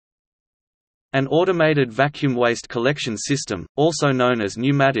An automated vacuum waste collection system, also known as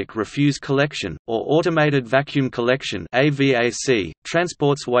pneumatic refuse collection, or automated vacuum collection (AVAC),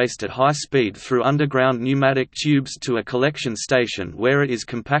 transports waste at high speed through underground pneumatic tubes to a collection station where it is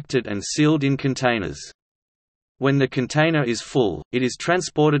compacted and sealed in containers. When the container is full, it is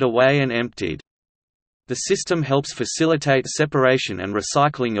transported away and emptied. The system helps facilitate separation and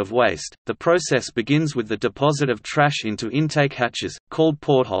recycling of waste. The process begins with the deposit of trash into intake hatches, called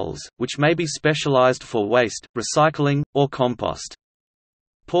portholes, which may be specialized for waste, recycling, or compost.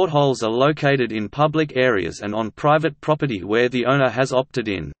 Portholes are located in public areas and on private property where the owner has opted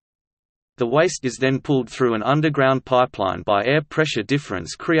in. The waste is then pulled through an underground pipeline by air pressure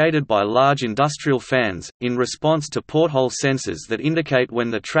difference created by large industrial fans, in response to porthole sensors that indicate when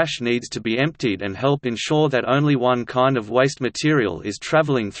the trash needs to be emptied and help ensure that only one kind of waste material is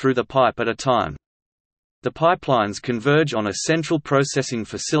traveling through the pipe at a time. The pipelines converge on a central processing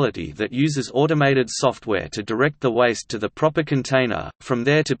facility that uses automated software to direct the waste to the proper container, from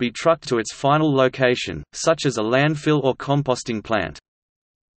there to be trucked to its final location, such as a landfill or composting plant.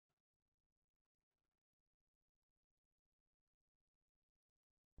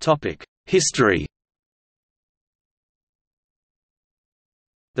 History.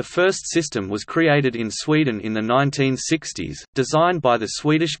 The first system was created in Sweden in the 1960s, designed by the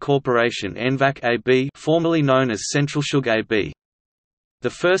Swedish corporation Envac AB, formerly known as Centralsug AB. The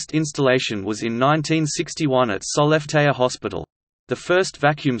first installation was in 1961 at Sollefteå Hospital. The first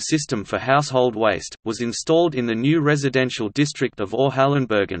vacuum system for household waste was installed in the new residential district of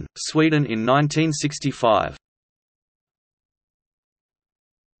Åhallenbergen, Sweden in 1965.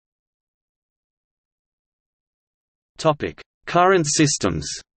 Current systems.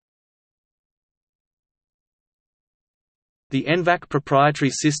 The Envac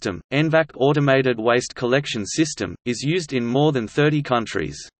proprietary system, Envac Automated Waste Collection System, is used in more than 30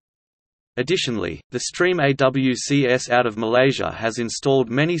 countries. Additionally, the Stream AWCS out of Malaysia has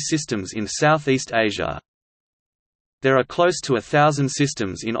installed many systems in Southeast Asia. There are close to 1,000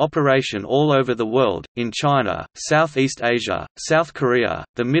 systems in operation all over the world, in China, Southeast Asia, South Korea,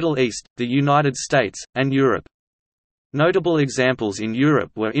 the Middle East, the United States, and Europe. Notable examples in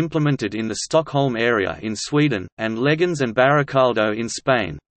Europe were implemented in the Stockholm area in Sweden, and Leganés and Baracaldo in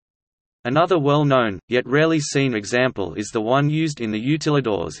Spain. Another well-known, yet rarely seen example is the one used in the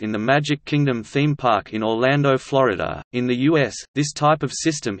Utilidors in the Magic Kingdom theme park in Orlando, Florida. In the US, this type of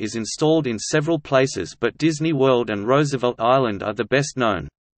system is installed in several places, but Disney World and Roosevelt Island are the best known.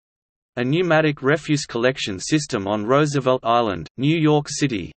 A pneumatic refuse collection system on Roosevelt Island, New York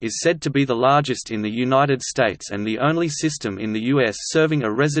City, is said to be the largest in the United States and the only system in the U.S. serving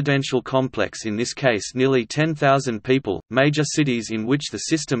a residential complex, in this case nearly 10,000 people. Major cities in which the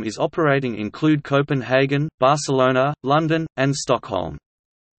system is operating include Copenhagen, Barcelona, London, and Stockholm.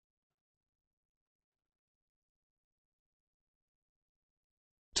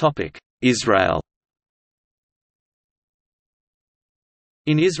 Israel.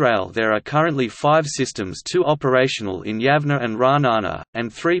 In Israel there are currently 5 systems, 2 operational in Yavne and Ra'anana,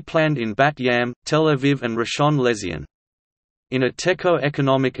 and 3 planned in Bat Yam, Tel Aviv and Rishon LeZion. In a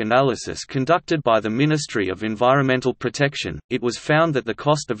techo-economic analysis conducted by the Ministry of Environmental Protection, it was found that the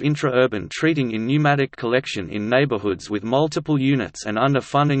cost of intra-urban treating in pneumatic collection in neighborhoods with multiple units and under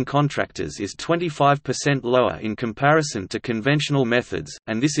funding contractors is 25% lower in comparison to conventional methods,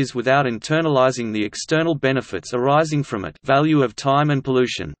 and this is without internalizing the external benefits arising from it, value of time and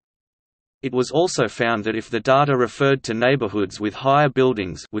pollution. It was also found that if the data referred to neighborhoods with higher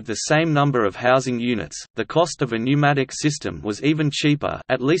buildings with the same number of housing units, the cost of a pneumatic system was even cheaper,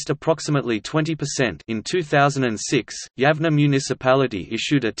 at least approximately 20%. In 2006, Yavne municipality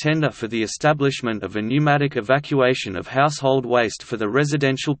issued a tender for the establishment of a pneumatic evacuation of household waste for the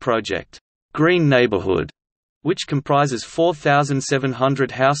residential project, Green Neighborhood, which comprises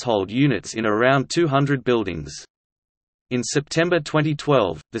 4,700 household units in around 200 buildings. In September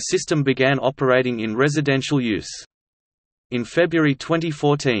 2012, the system began operating in residential use. In February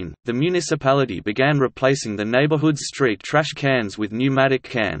 2014, the municipality began replacing the neighborhood's street trash cans with pneumatic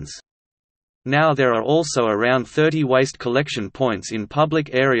cans. Now there are also around 30 waste collection points in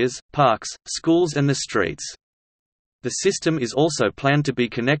public areas, parks, schools and the streets. The system is also planned to be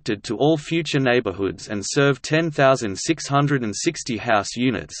connected to all future neighborhoods and serve 10,660 house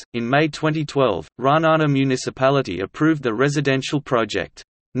units. In May 2012, Ra'anana municipality approved the residential project,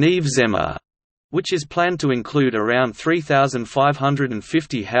 Neve Zema, which is planned to include around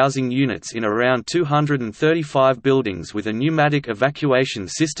 3,550 housing units in around 235 buildings with a pneumatic evacuation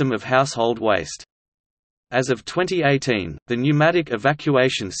system of household waste. As of 2018, the pneumatic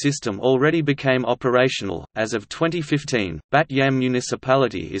evacuation system already became operational. As of 2015, Bat Yam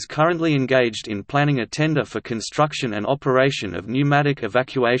municipality is currently engaged in planning a tender for construction and operation of pneumatic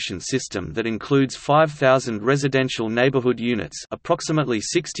evacuation system that includes 5,000 residential neighborhood units, approximately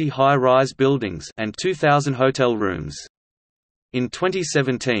 60 high-rise buildings, and 2,000 hotel rooms. In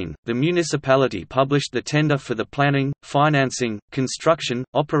 2017, the municipality published the tender for the planning, financing, construction,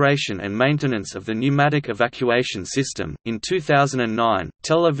 operation and maintenance of the pneumatic evacuation system. In 2009,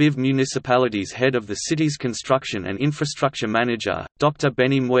 Tel Aviv municipality's head of the city's construction and infrastructure manager, Dr.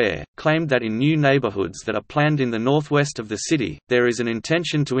 Benny Mware, claimed that in new neighborhoods that are planned in the northwest of the city, there is an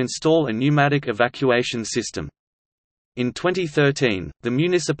intention to install a pneumatic evacuation system. In 2013, the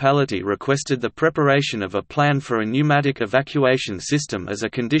municipality requested the preparation of a plan for a pneumatic evacuation system as a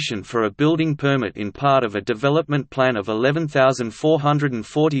condition for a building permit in part of a development plan of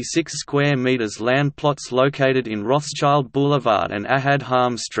 11,446 square meters land plots located in Rothschild Boulevard and Ahad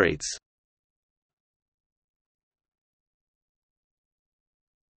Harm streets.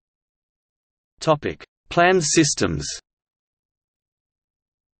 Planned systems.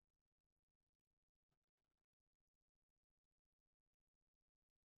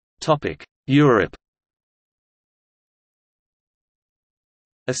 Europe.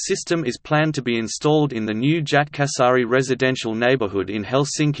 A system is planned to be installed in the new Jätkäsaari residential neighborhood in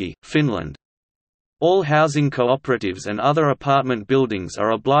Helsinki, Finland. All housing cooperatives and other apartment buildings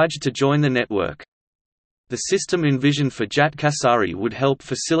are obliged to join the network. The system envisioned for Jätkäsaari would help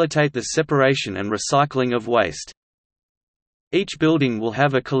facilitate the separation and recycling of waste. Each building will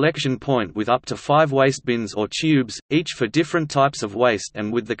have a collection point with up to 5 waste bins or tubes, each for different types of waste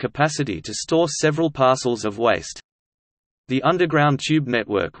and with the capacity to store several parcels of waste. The underground tube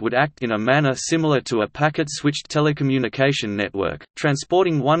network would act in a manner similar to a packet-switched telecommunication network,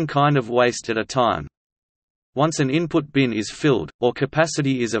 transporting one kind of waste at a time. Once an input bin is filled, or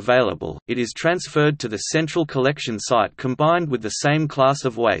capacity is available, it is transferred to the central collection site combined with the same class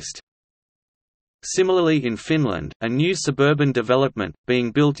of waste. Similarly in Finland, a new suburban development,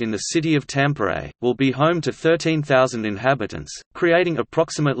 being built in the city of Tampere, will be home to 13,000 inhabitants, creating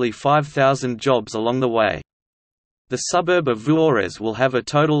approximately 5,000 jobs along the way. The suburb of Vuores will have a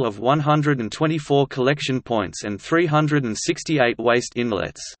total of 124 collection points and 368 waste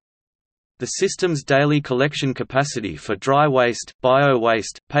inlets. The system's daily collection capacity for dry waste,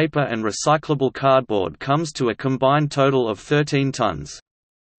 bio-waste, paper and recyclable cardboard comes to a combined total of 13 tons.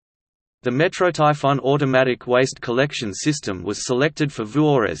 The Metrotyphon automatic waste collection system was selected for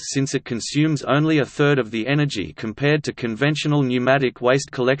Vuores since it consumes only a third of the energy compared to conventional pneumatic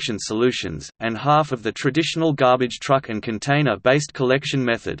waste collection solutions, and half of the traditional garbage truck and container-based collection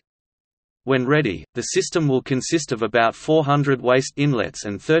method. When ready, the system will consist of about 400 waste inlets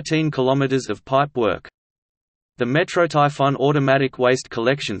and 13 kilometers of pipe work. The Metrotyphon automatic waste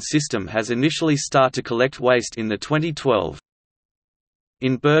collection system has initially started to collect waste in the 2012.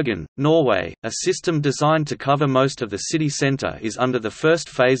 In Bergen, Norway, a system designed to cover most of the city centre is under the first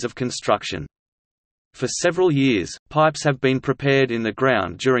phase of construction. For several years, pipes have been prepared in the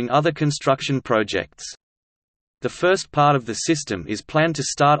ground during other construction projects. The first part of the system is planned to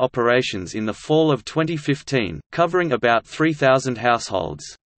start operations in the fall of 2015, covering about 3,000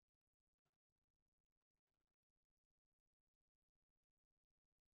 households.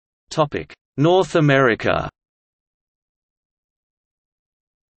 North America.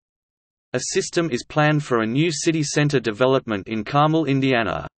 A system is planned for a new city center development in Carmel,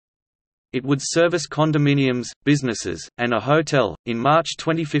 Indiana. It would service condominiums, businesses, and a hotel. In March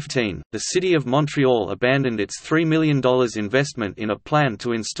 2015, the City of Montreal abandoned its $3 million investment in a plan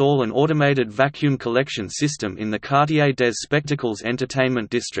to install an automated vacuum collection system in the Quartier des Spectacles Entertainment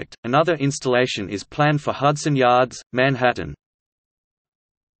District. Another installation is planned for Hudson Yards, Manhattan.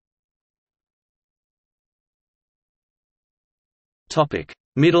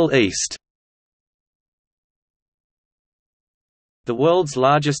 Middle East. The world's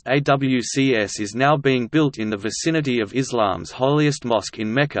largest AWCS is now being built in the vicinity of Islam's holiest mosque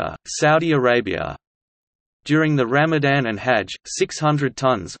in Mecca, Saudi Arabia. During the Ramadan and Hajj, 600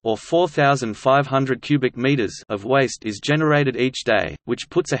 tons or 4,500 cubic meters of waste is generated each day, which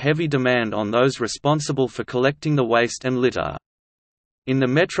puts a heavy demand on those responsible for collecting the waste and litter. In the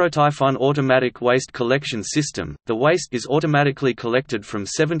Metrotyphon automatic waste collection system, the waste is automatically collected from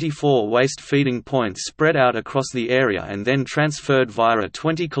 74 waste feeding points spread out across the area and then transferred via a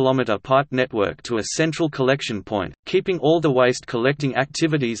 20-kilometer pipe network to a central collection point, keeping all the waste collecting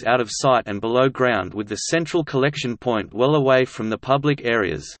activities out of sight and below ground, with the central collection point well away from the public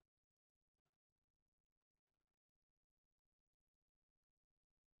areas.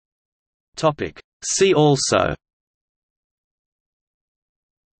 See also: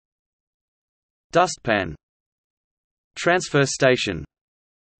 dustpan, transfer station,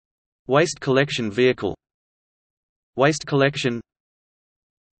 waste collection vehicle, waste collection,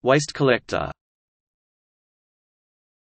 waste collector.